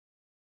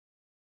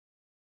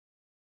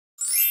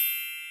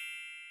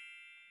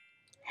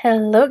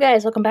Hello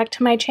guys, welcome back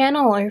to my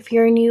channel, or if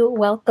you're new,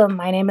 welcome.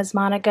 My name is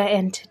Monica,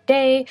 and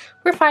today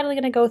we're finally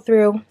going to go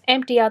through,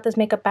 empty out this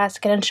makeup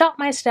basket, and shop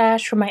my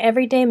stash for my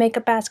everyday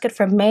makeup basket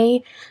from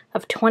May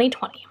of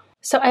 2020.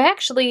 So I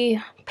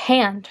actually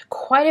panned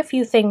quite a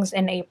few things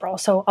in April,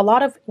 so a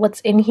lot of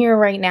what's in here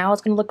right now is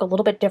going to look a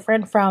little bit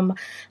different from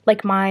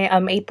like my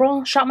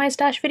April shop my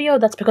stash video.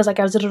 That's because I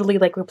was literally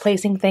like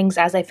replacing things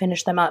as I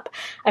finished them up.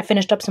 I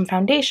finished up some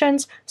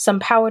foundations,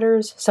 some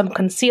powders, some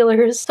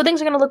concealers, so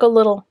things are going to look a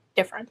little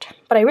different.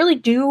 But I really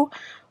do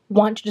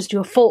want to just do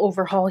a full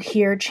overhaul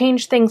here,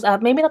 change things up,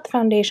 maybe not the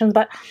foundations,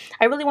 but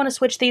I really want to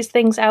switch these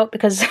things out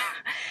because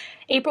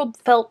April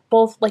felt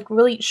both like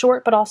really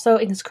short but also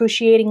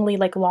excruciatingly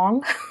like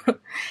long.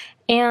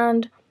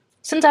 And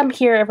since I'm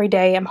here every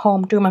day, I'm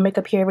home doing my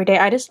makeup here every day,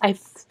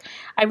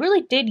 I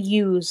really did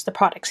use the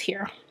products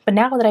here. But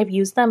now that I've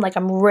used them, like,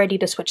 I'm ready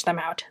to switch them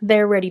out.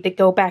 They're ready to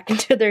go back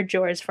into their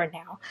drawers for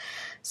now.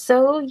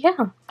 So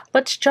yeah,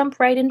 let's jump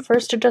right in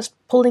first to just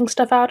pulling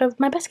stuff out of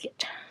my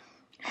basket.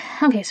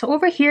 Okay, so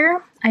over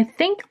here, I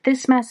think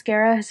this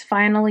mascara has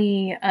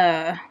finally,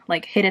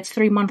 like, hit its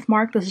 3-month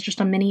mark. This is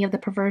just a mini of the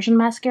Perversion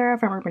mascara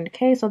from Urban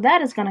Decay, so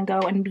that is gonna go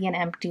and be an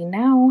empty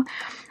now.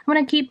 I'm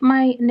gonna keep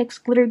my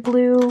NYX Glitter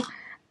Glue.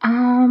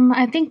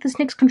 I think this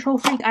NYX Control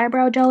Freak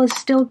Eyebrow Gel is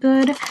still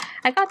good.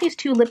 I got these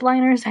 2 lip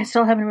liners. I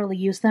still haven't really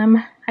used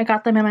them. I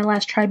got them in my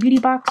last Try Beauty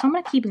box, so I'm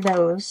gonna keep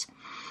those.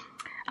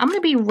 I'm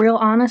gonna be real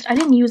honest, I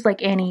didn't use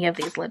like any of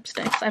these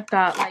lipsticks. I've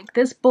got like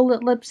this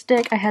bullet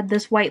lipstick, I had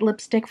this white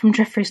lipstick from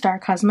Jeffree Star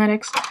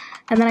Cosmetics,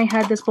 and then I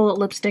had this bullet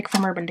lipstick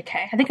from Urban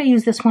Decay. I think I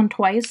used this one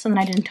twice, and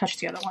then I didn't touch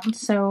the other one.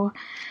 So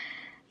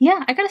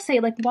yeah, I gotta say,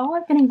 like, while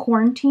I've been in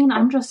quarantine,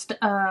 I'm just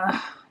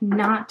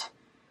not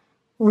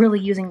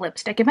really using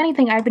lipstick. If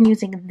anything, I've been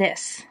using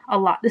this a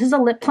lot. This is a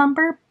lip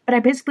plumper, but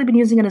I've basically been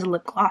using it as a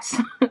lip gloss.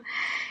 And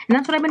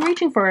that's what I've been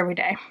reaching for every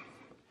day.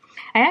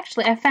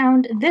 I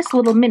found this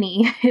little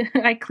mini.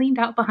 I cleaned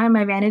out behind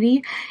my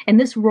vanity, and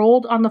this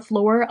rolled on the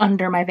floor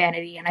under my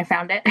vanity, and I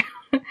found it.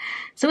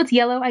 So it's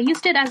yellow. I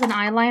used it as an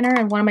eyeliner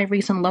in one of my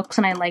recent looks,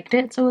 and I liked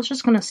it, so it's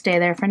just going to stay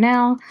there for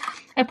now.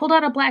 I pulled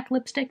out a black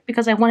lipstick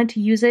because I wanted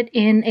to use it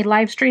in a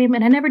live stream,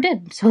 and I never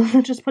did, so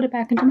I'll just put it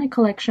back into my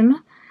collection.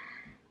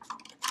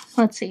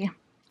 Let's see.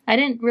 I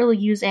didn't really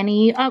use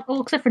any,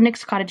 well, except for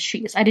NYX Cottage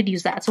Cheese. I did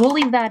use that, so we'll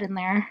leave that in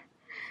there.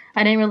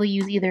 I didn't really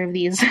use either of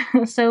these,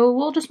 so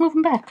we'll just move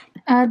them back.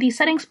 The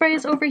setting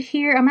sprays over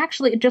here, I'm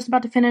actually just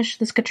about to finish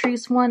this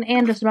Catrice one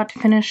and just about to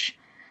finish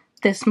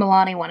this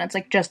Milani one. It's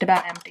like just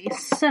about empty,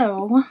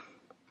 so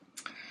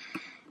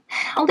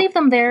I'll leave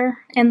them there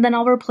and then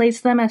I'll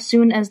replace them as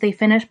soon as they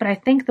finish, but I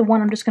think the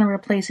one I'm just going to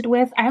replace it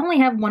with, I only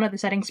have one of the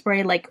setting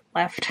spray like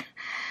left,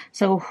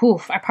 so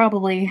oof, I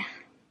probably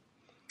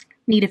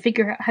need to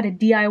figure out how to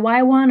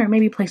DIY one or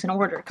maybe place an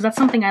order, because that's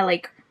something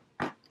I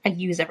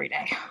use every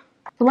day.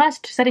 The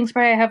last setting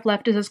spray I have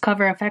left is this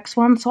Cover FX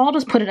one, so I'll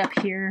just put it up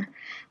here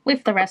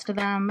with the rest of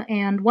them,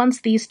 and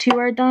once these 2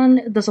 are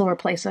done, this will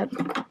replace it.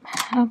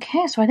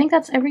 Okay, so I think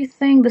that's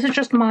everything. This is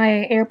just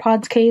my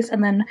AirPods case,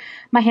 and then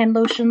my hand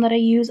lotion that I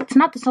use. It's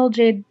not the Sol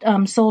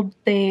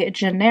de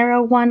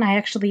Janeiro one. I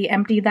actually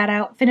emptied that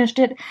out, finished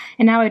it,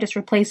 and now I just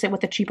replace it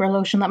with the cheaper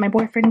lotion that my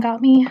boyfriend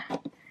got me.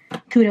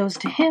 Kudos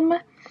to him.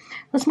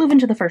 Let's move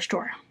into the first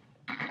drawer.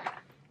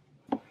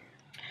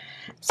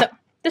 So,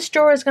 this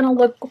drawer is going to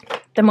look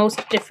the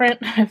most different,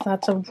 if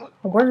that's a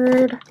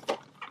word.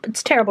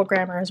 It's terrible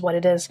grammar is what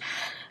it is,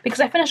 because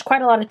I finished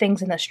quite a lot of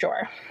things in this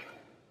drawer.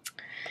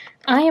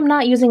 I am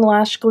not using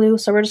lash glue,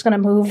 so we're just going to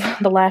move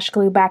the lash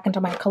glue back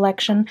into my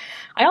collection.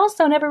 I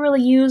also never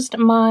really used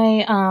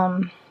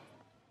my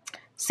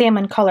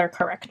salmon color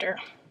corrector,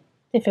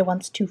 if it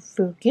wants to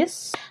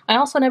focus. I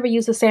also never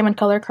use the salmon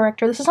color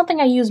corrector. This is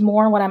something I use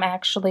more when I'm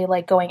actually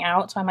like going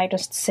out, so I might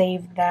just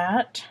save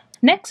that.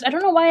 Next, I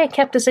don't know why I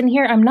kept this in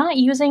here. I'm not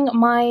using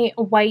my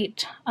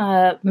white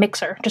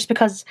mixer just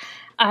because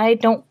I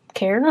don't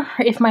care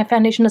if my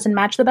foundation doesn't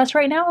match the best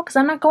right now because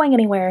I'm not going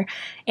anywhere.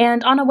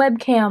 And on a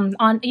webcam,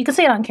 you can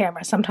see it on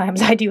camera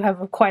sometimes, I do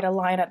have quite a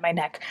line at my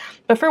neck.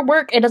 But for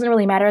work, it doesn't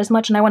really matter as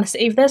much, and I want to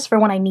save this for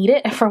when I need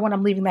it, for when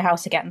I'm leaving the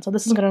house again. So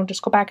this is going to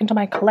just go back into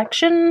my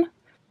collection.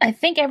 I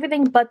think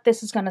everything but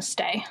this is going to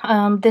stay.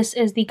 This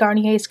is the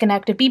Garnier Skin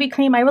Active BB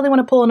Cream. I really want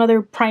to pull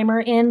another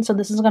primer in, so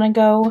this is going to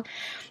go.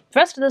 The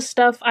rest of this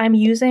stuff I'm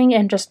using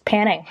and just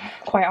panning,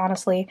 quite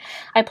honestly.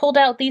 I pulled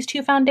out these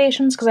 2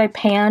 foundations because I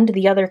panned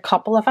the other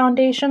couple of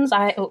foundations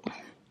I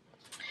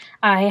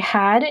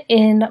had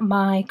in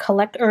my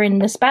in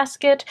this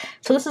basket.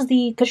 So this is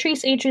the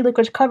Catrice Age3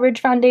 Liquid Coverage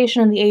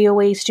Foundation and the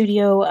AOA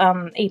Studio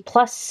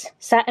A+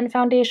 Satin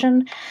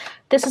Foundation.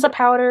 This is a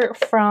powder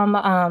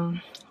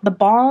from the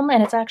Balm,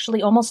 and it's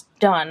actually almost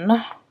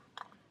done.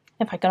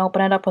 If I can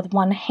open it up with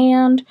one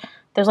hand,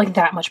 there's like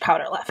that much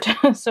powder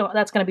left. So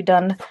that's going to be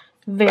done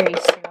very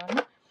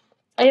soon.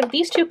 I have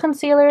these 2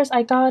 concealers.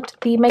 I got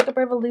the Makeup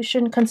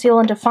Revolution Conceal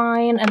and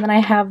Define, and then I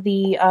have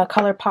the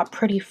ColourPop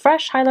Pretty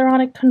Fresh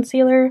Hyaluronic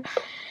Concealer.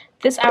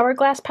 This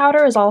Hourglass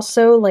powder is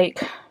also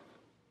like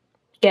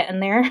getting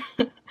there.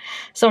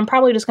 So I'm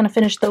probably just going to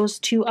finish those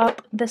two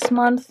up this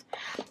month.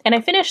 And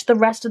I finished the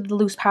rest of the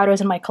loose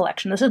powders in my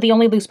collection. This is the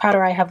only loose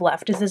powder I have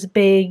left, is this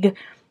big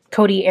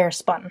Coty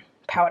Airspun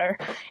powder.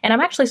 And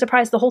I'm actually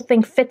surprised the whole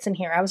thing fits in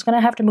here. I was going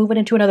to have to move it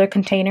into another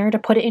container to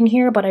put it in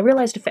here, but I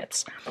realized it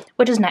fits,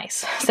 which is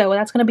nice. So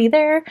that's going to be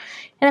there. And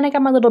then I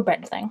got my little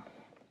bread thing.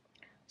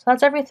 So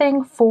that's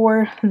everything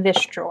for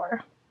this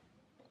drawer.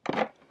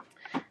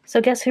 So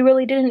guess who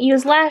really didn't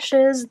use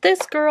lashes?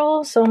 This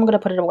girl. So I'm going to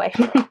put it away.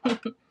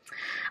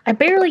 I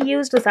barely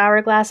used this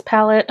Hourglass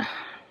palette.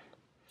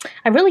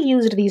 I really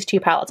used these two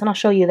palettes, and I'll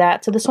show you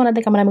that. So this one I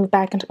think I'm going to move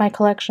back into my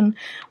collection.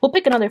 We'll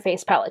pick another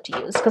face palette to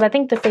use, because I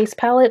think the face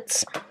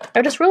palettes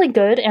are just really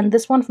good, and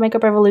this one from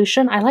Makeup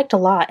Revolution I liked a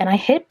lot, and I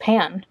hit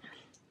pan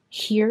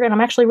here, and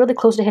I'm actually really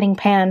close to hitting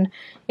pan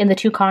in the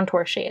two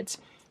contour shades.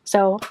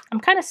 So I'm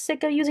kind of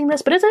sick of using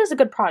this, but it is a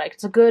good product.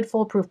 It's a good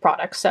foolproof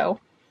product, so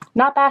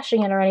not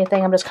bashing it or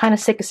anything. I'm just kind of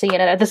sick of seeing it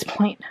at this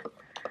point.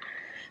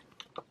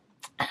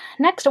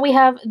 Next, we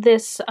have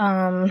this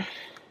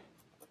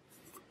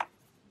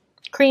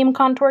cream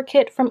contour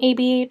kit from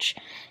ABH,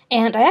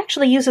 and I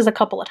actually used this a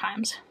couple of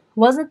times.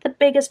 Wasn't the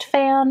biggest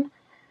fan,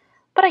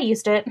 but I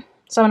used it,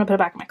 so I'm going to put it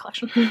back in my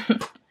collection.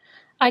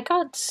 I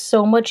got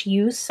so much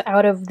use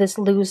out of this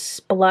loose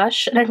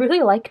blush, and I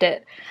really liked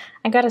it.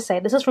 I gotta say,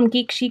 this is from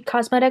Geek Chic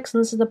Cosmetics,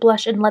 and this is the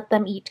blush in Let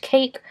Them Eat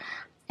Cake,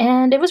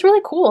 and it was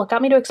really cool. It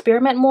got me to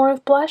experiment more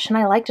with blush, and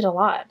I liked it a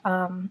lot.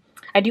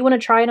 I do want to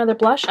try another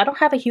blush. I don't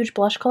have a huge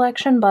blush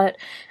collection, but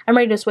I'm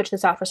ready to switch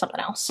this out for something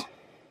else.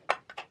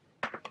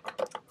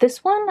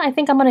 This one I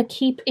think I'm going to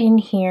keep in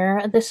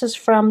here. This is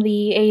from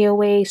the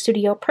AOA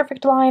Studio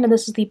Perfect line, and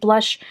this is the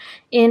blush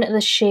in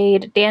the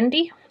shade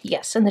Dandy.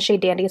 Yes, in the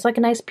shade Dandy. It's like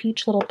a nice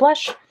peach little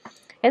blush.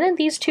 And then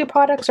these two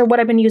products are what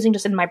I've been using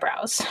just in my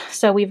brows.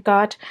 So we've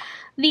got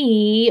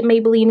the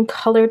Maybelline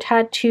Color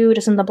Tattoo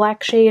just in the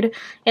black shade,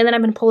 and then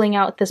I've been pulling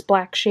out this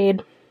black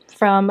shade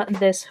from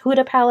this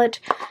Huda palette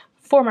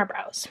for my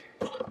brows.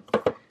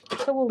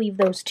 So we'll leave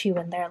those two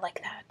in there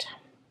like that.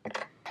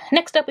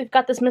 Next up, we've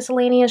got this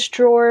miscellaneous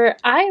drawer.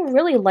 I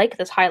really like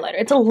this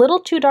highlighter. It's a little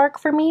too dark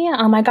for me.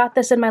 I got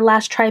this in my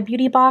last Try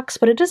Beauty box,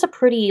 but it is a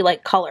pretty,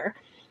 like, color.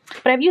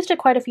 But I've used it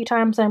quite a few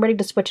times, and I'm ready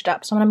to switch it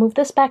up. So I'm going to move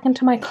this back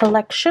into my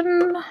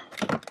collection.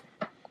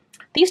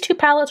 These two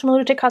palettes from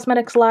Lunatic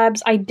Cosmetics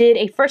Labs, I did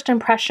a first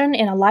impression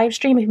in a live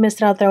stream. If you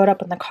missed it, I'll throw it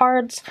up in the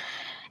cards.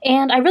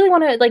 And I really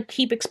want to, like,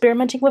 keep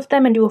experimenting with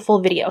them and do a full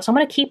video. So I'm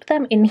going to keep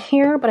them in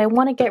here, but I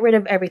want to get rid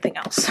of everything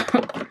else.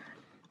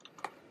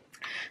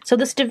 So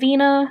this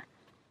Divina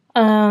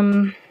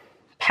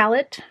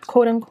palette,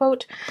 quote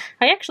unquote,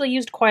 I actually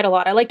used quite a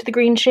lot. I liked the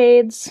green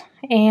shades,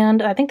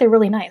 and I think they're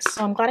really nice.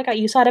 So I'm glad I got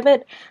use out of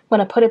it. I'm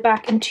going to put it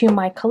back into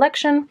my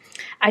collection.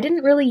 I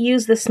didn't really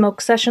use the Smoke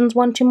Sessions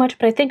one too much,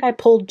 but I think I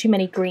pulled too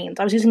many greens.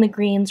 I was using the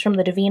greens from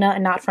the Divina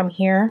and not from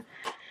here.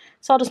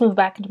 So I'll just move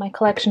back into my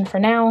collection for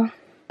now.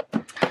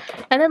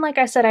 And then, like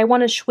I said, I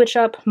want to switch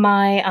up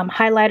my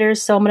highlighters,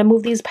 so I'm going to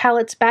move these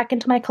palettes back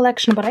into my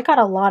collection, but I got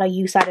a lot of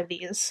use out of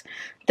these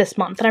this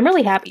month, and I'm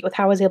really happy with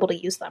how I was able to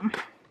use them.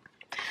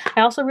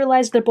 I also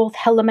realized they're both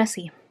hella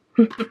messy.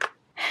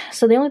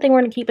 So the only thing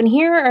we're going to keep in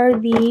here are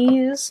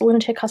these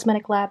Lunatic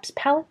Cosmetic Labs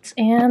palettes,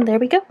 and there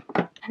we go.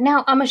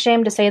 Now, I'm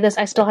ashamed to say this,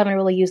 I still haven't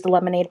really used the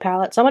Lemonade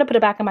palette, so I'm going to put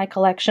it back in my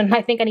collection.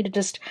 I think I need to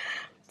just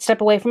step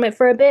away from it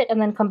for a bit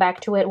and then come back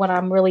to it when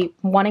I'm really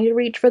wanting to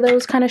reach for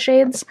those kind of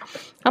shades.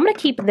 I'm going to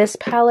keep this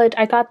palette.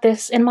 I got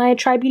this in my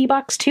Try Beauty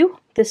box too.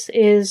 This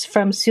is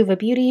from Suva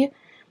Beauty.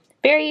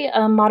 Very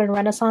modern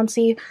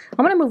renaissance-y.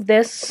 I'm going to move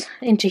this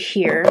into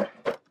here.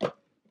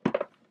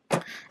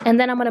 And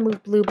then I'm going to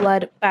move Blue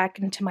Blood back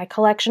into my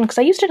collection because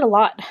I used it a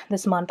lot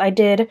this month. I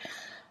did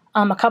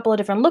a couple of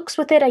different looks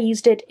with it. I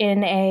used it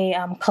in a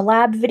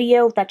collab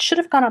video that should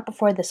have gone up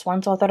before this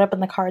one, so I'll throw it up in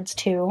the cards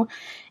too.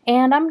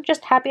 And I'm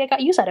just happy I got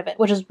use out of it,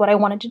 which is what I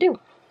wanted to do.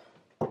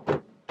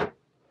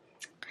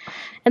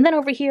 And then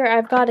over here,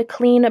 I've got a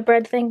clean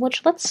bread thing,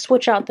 which let's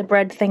switch out the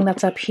bread thing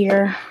that's up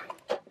here.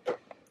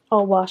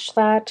 I'll wash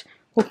that.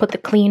 We'll put the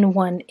clean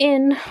one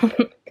in.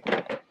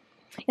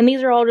 And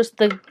these are all just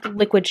the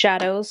liquid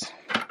shadows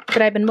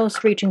that I've been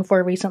most reaching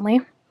for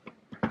recently.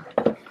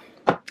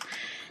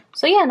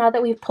 So yeah, now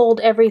that we've pulled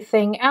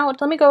everything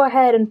out, let me go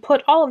ahead and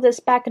put all of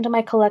this back into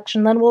my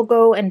collection, then we'll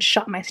go and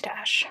shop my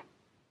stash.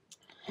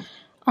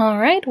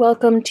 Alright,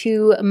 welcome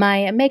to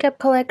my makeup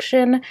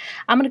collection.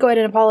 I'm going to go ahead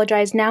and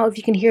apologize now if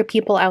you can hear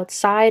people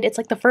outside. It's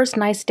like the first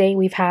nice day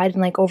we've had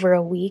in like over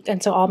a week,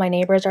 and so all my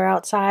neighbors are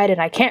outside,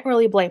 and I can't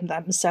really blame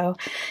them. So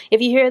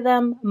if you hear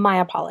them, my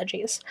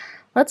apologies.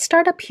 Let's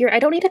start up here. I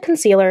don't need a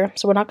concealer,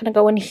 so we're not going to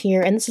go in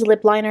here. And this is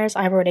lip liners.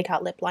 I've already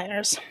got lip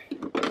liners.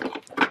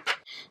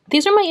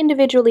 These are my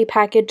individually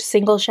packaged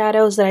single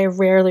shadows that I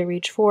rarely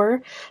reach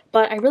for,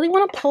 but I really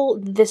want to pull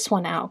this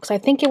one out because I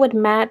think it would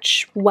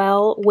match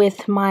well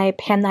with my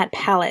Pan That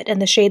palette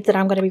and the shades that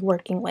I'm going to be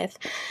working with.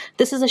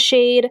 This is a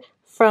shade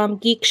from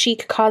Geek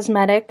Chic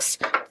Cosmetics.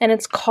 and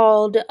it's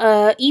called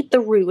Eat the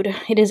Rude.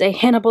 It is a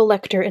Hannibal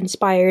Lecter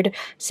inspired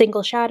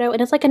single shadow,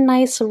 and it's like a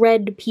nice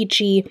red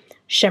peachy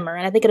shimmer,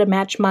 and I think it'll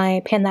match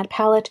my Pan That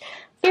palette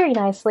very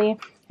nicely.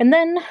 And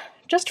then,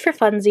 just for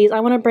funsies, I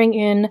want to bring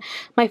in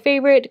my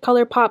favorite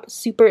ColourPop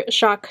Super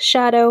Shock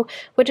shadow,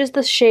 which is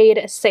the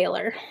shade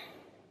Sailor.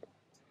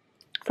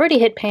 I've already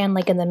hit pan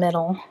like in the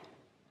middle,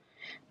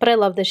 but I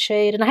love this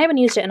shade, and I haven't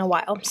used it in a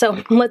while,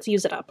 so let's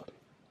use it up.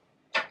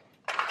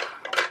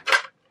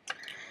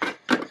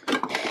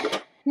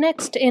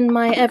 Next, in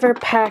my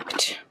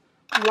ever-packed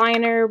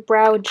liner,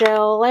 brow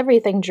gel,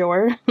 everything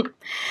drawer,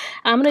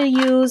 I'm going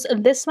to use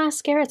this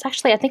mascara. It's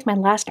actually, I think, my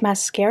last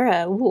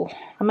mascara. Ooh,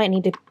 I might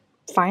need to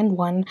find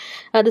one.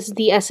 This is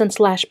the Essence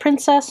Lash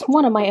Princess,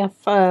 one of my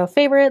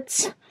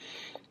favorites.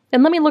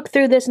 And let me look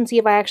through this and see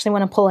if I actually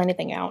want to pull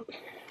anything out.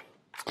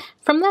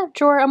 From that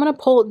drawer, I'm going to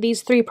pull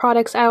these 3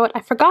 products out. I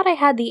forgot I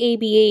had the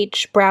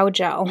ABH brow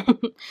gel,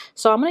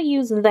 so I'm going to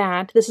use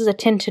that. This is a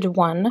tinted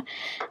one.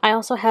 I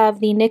also have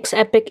the NYX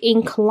Epic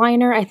Ink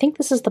Liner. I think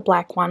this is the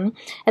black one.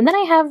 And then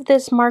I have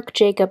this Marc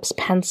Jacobs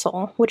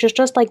pencil, which is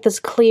just like this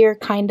clear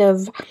kind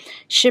of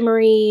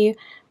shimmery,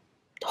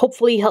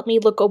 hopefully help me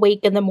look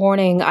awake in the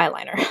morning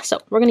eyeliner. So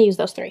we're going to use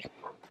those 3.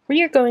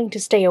 We are going to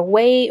stay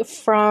away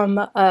from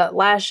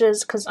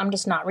lashes because I'm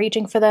just not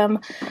reaching for them.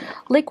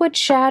 Liquid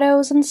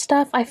shadows and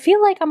stuff, I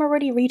feel like I'm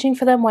already reaching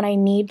for them when I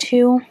need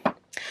to.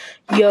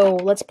 Yo,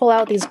 let's pull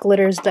out these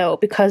glitters though,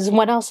 because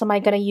when else am I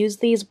going to use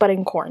these but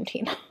in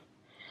quarantine?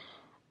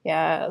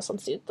 Yes,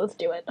 let's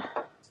do it.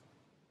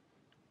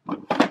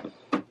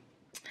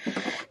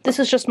 This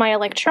is just my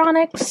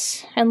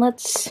electronics, and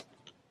let's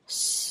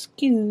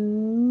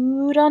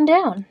scoot on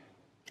down.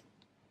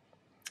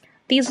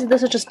 This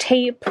is just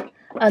tape.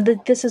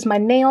 This is my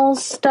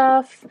nails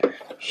stuff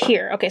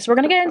here. Okay, so we're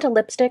gonna get into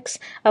lipsticks,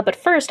 but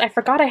first I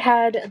forgot I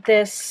had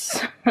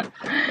this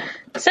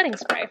setting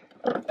spray.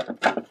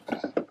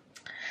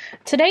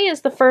 Today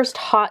is the first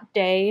hot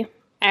day,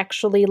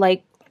 actually,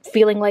 like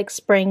feeling like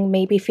spring,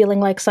 maybe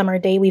feeling like summer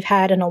day we've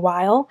had in a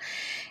while,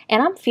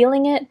 and I'm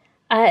feeling it.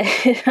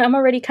 I'm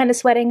already kind of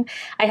sweating.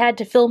 I had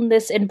to film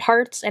this in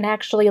parts and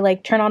actually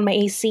like turn on my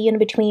AC in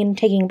between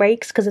taking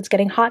breaks because it's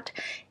getting hot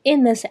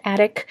in this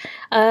attic.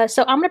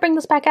 So I'm gonna bring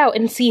this back out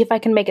and see if I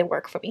can make it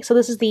work for me. So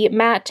this is the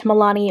Matte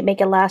Milani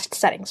Make It Last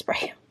setting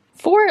spray.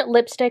 For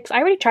lipsticks, I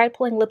already tried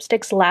pulling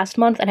lipsticks last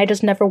month and I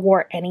just never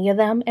wore any of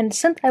them. And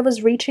since I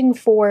was reaching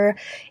for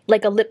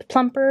like a lip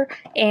plumper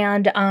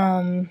and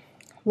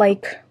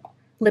like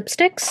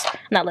chapsticks,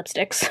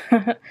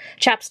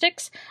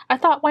 I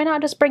thought, why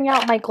not just bring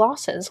out my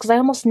glosses? Because I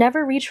almost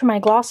never reach for my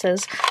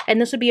glosses, and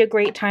this would be a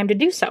great time to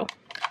do so.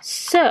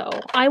 So,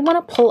 I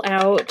want to pull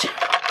out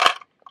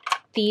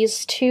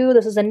these 2.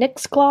 This is a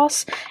NYX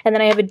gloss, and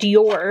then I have a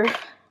Dior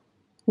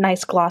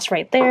nice gloss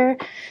right there.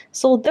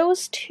 So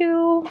those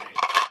 2,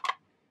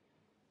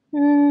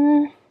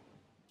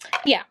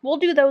 yeah, we'll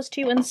do those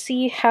 2 and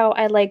see how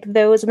I like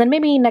those, and then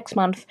maybe next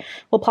month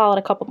we'll pull out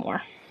a couple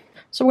more.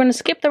 So we're going to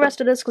skip the rest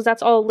of this because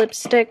that's all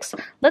lipsticks.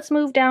 Let's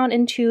move down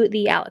into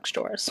the Alex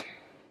drawers.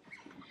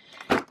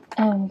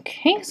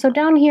 Okay, so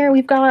down here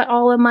we've got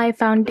all of my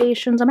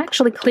foundations. I'm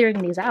actually clearing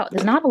these out.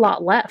 There's not a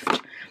lot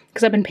left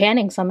because I've been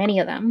panning so many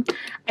of them.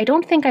 I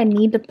don't think I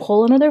need to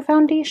pull another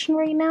foundation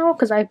right now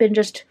because I've been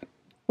just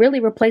really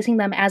replacing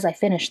them as I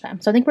finish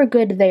them. So I think we're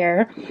good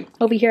there.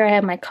 Over here I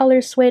have my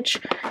color switch,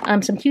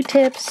 some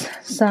Q-tips,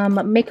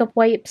 some makeup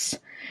wipes,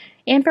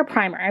 and for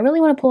primer. I really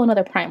want to pull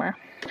another primer.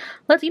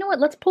 You know what,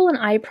 let's pull an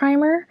eye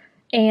primer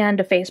and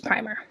a face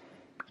primer.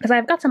 Because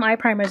I've got some eye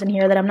primers in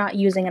here that I'm not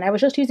using, and I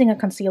was just using a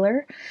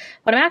concealer.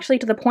 But I'm actually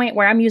to the point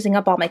where I'm using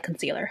up all my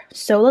concealer.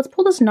 So let's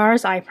pull this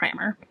NARS eye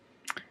primer.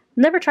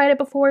 Never tried it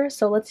before,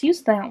 so let's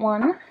use that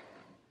one.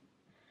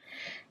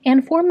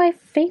 And for my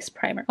face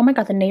primer, oh my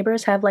god, the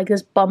neighbors have like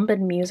this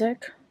bumping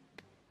music.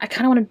 I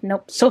kind of want to,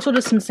 nope, social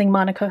distancing,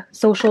 Monica.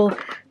 Social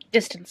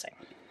distancing.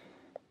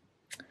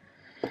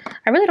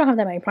 I really don't have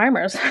that many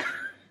primers.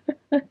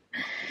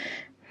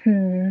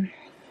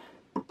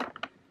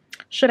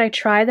 Should I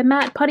try the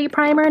matte putty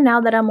primer now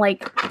that I'm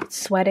like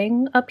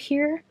sweating up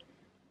here?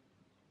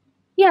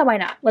 Yeah, why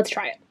not? Let's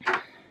try it.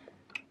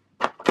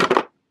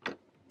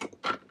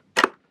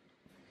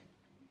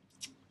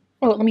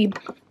 Oh,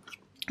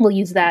 we'll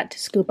use that to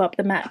scoop up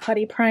the matte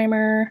putty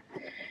primer.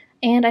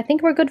 And I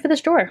think we're good for this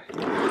drawer.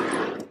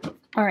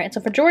 Alright, so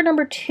for drawer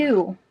number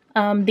 2,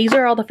 these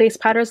are all the face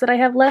powders that I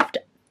have left.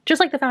 Just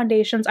like the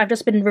foundations, I've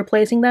just been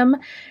replacing them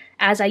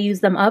as I use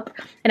them up.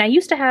 And I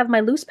used to have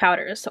my loose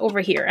powders over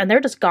here, and they're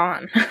just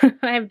gone.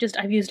 I've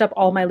used up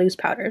all my loose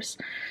powders.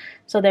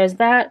 So there's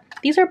that.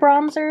 These are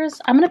bronzers.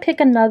 I'm gonna pick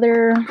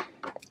another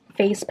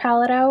face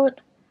palette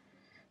out.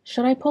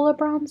 Should I pull a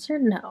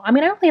bronzer? No. I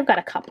mean, I only have got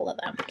a couple of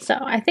them, so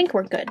I think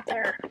we're good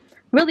there.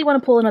 Really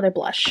want to pull another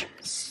blush.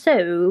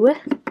 So,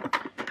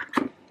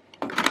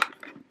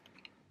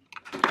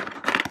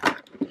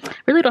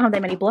 really don't have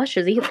that many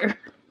blushes either.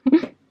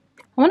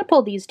 I want to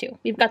pull these 2.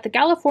 We've got the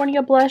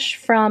California blush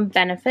from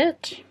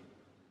Benefit,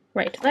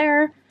 right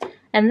there.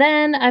 And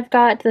then I've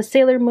got the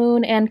Sailor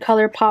Moon and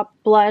ColourPop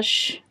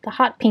blush, the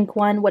hot pink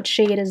one. What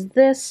shade is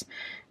this?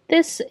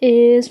 This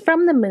is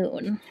From the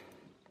Moon.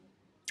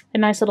 A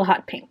nice little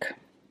hot pink.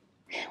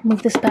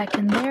 Move this back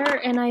in there,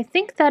 and I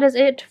think that is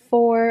it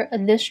for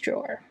this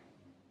drawer.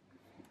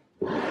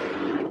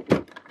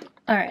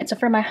 Alright, so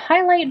for my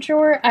highlight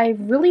drawer, I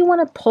really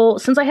want to pull,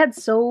 since I had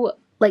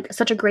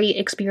such a great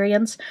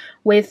experience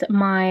with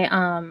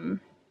my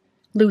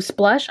loose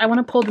blush, I want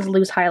to pull this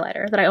loose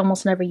highlighter that I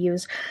almost never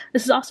use.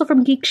 This is also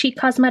from Geek Chic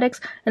Cosmetics,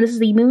 and this is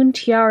the Moon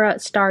Tiara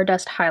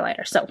Stardust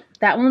highlighter. So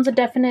that one's a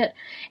definite.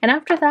 And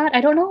after that,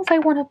 I don't know if I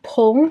want to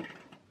pull...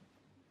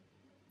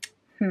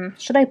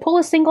 Should I pull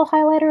a single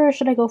highlighter or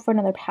should I go for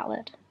another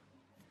palette?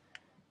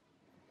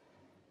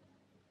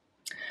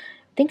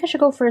 I think I should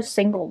go for a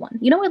single one.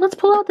 You know what? Let's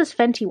pull out this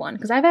Fenty one,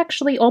 because I've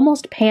actually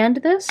almost panned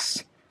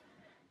this,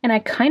 and I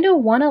kind of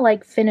want to,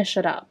 like, finish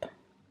it up.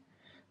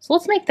 So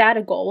let's make that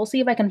a goal. We'll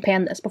see if I can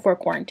pan this before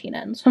quarantine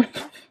ends. Ooh,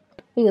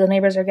 the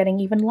neighbors are getting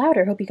even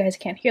louder. Hope you guys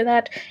can't hear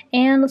that.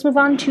 And let's move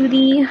on to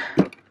the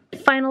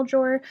final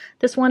drawer.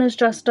 This one is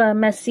just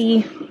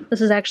messy.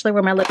 This is actually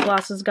where my lip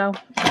glosses go.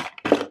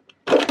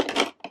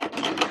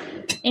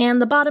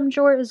 And the bottom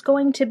drawer is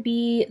going to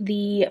be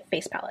the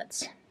face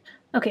palettes.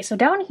 Okay, so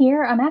down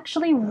here, I'm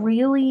actually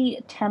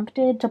really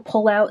tempted to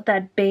pull out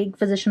that big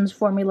Physicians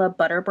Formula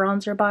Butter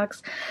Bronzer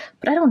box,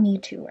 but I don't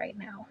need to right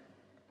now.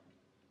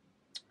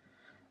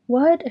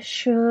 What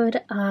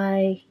should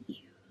I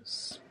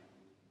use?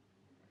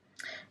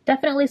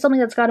 Definitely something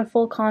that's got a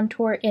full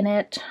contour in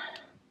it.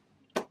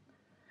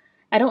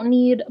 I don't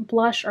need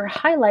blush or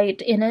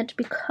highlight in it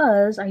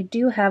because I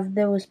do have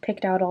those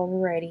picked out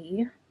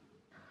already.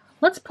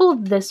 Let's pull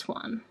this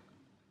one.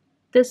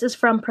 This is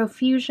from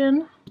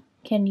Profusion.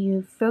 Can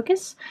you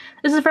focus?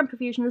 This is from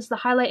Profusion. This is the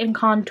Highlight and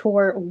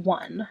Contour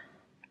 1.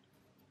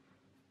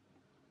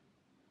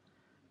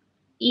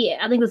 Yeah,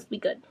 I think this will be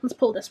good. Let's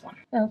pull this one.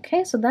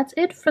 Okay, so that's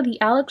it for the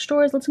Alex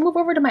drawers. Let's move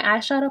over to my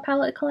eyeshadow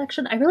palette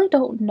collection. I really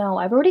don't know.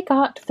 I've already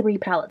got 3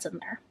 palettes in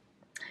there.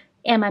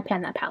 And my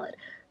Pan That palette.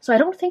 So I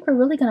don't think we're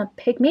really gonna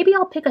pick, maybe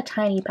I'll pick a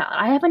tiny palette.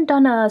 I haven't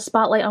done a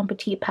Spotlight on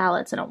Petite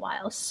palettes in a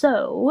while,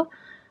 so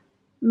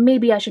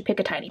maybe I should pick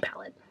a tiny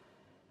palette.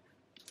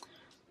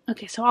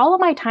 Okay, so all of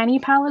my tiny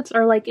palettes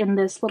are like in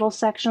this little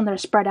section. They're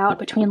spread out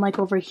between like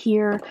over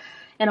here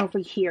and over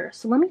here.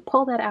 So let me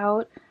pull that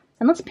out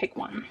and let's pick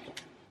one.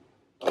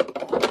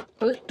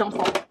 Oh, don't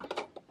fall.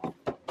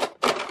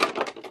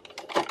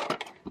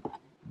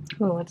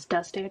 Oh, it's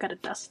dusty. I gotta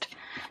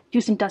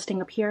do some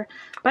dusting up here.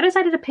 But I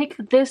decided to pick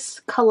this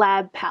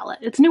collab palette.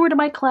 It's newer to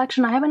my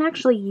collection. I haven't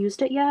actually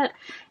used it yet.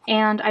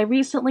 And I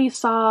recently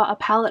saw a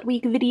palette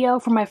week video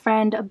from my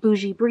friend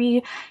Bougie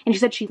Brie, and she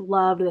said she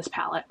loved this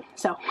palette.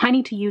 So I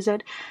need to use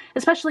it,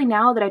 especially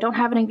now that I don't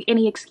have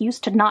any excuse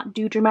to not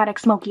do dramatic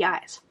smoky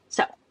eyes.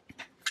 So,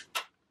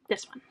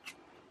 this one.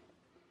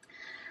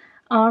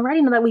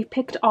 Alrighty, now that we've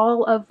picked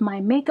all of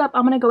my makeup,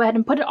 I'm going to go ahead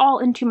and put it all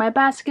into my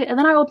basket, and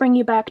then I will bring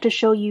you back to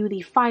show you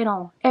the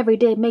final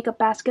everyday makeup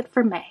basket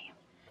for May.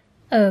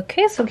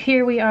 Okay, so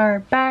here we are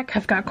back.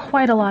 I've got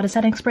quite a lot of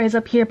setting sprays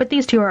up here, but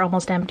these two are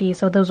almost empty,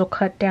 so those will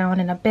cut down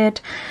in a bit.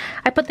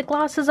 I put the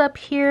glosses up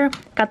here,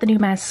 got the new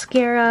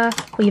mascara,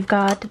 we've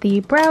got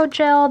the brow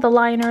gel, the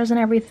liners and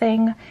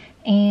everything,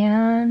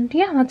 and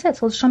yeah, that's it.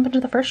 So let's jump into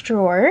the first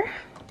drawer.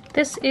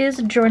 This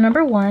is drawer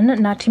number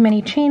 1, not too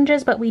many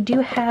changes, but we do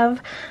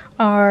have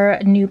our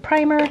new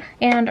primer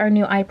and our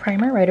new eye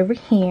primer right over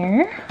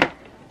here.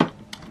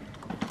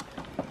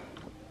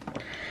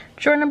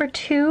 Drawer number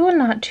 2,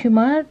 not too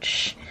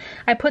much.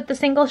 I put the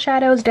single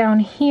shadows down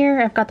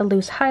here. I've got the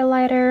loose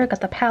highlighter,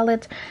 got the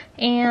palette,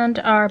 and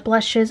our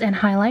blushes and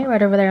highlight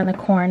right over there in the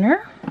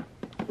corner.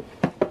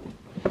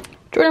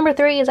 Drawer number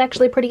 3 is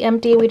actually pretty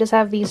empty. We just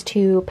have these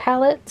 2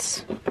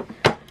 palettes.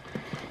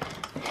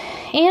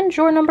 And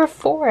drawer number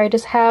 4, I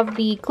just have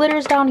the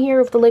glitters down here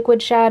with the liquid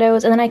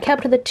shadows, and then I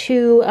kept the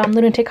 2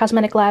 Lunatic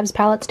Cosmetic Labs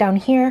palettes down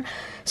here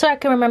so I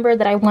can remember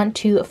that I want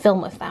to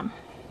film with them.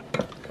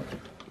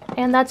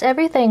 And that's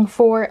everything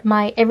for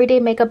my everyday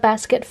makeup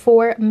basket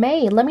for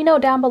May. Let me know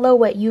down below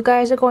what you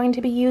guys are going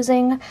to be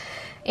using,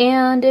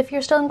 and if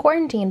you're still in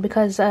quarantine,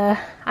 because I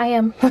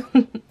am.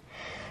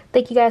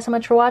 Thank you guys so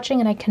much for watching,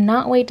 and I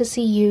cannot wait to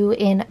see you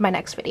in my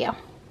next video.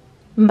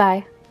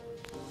 Bye.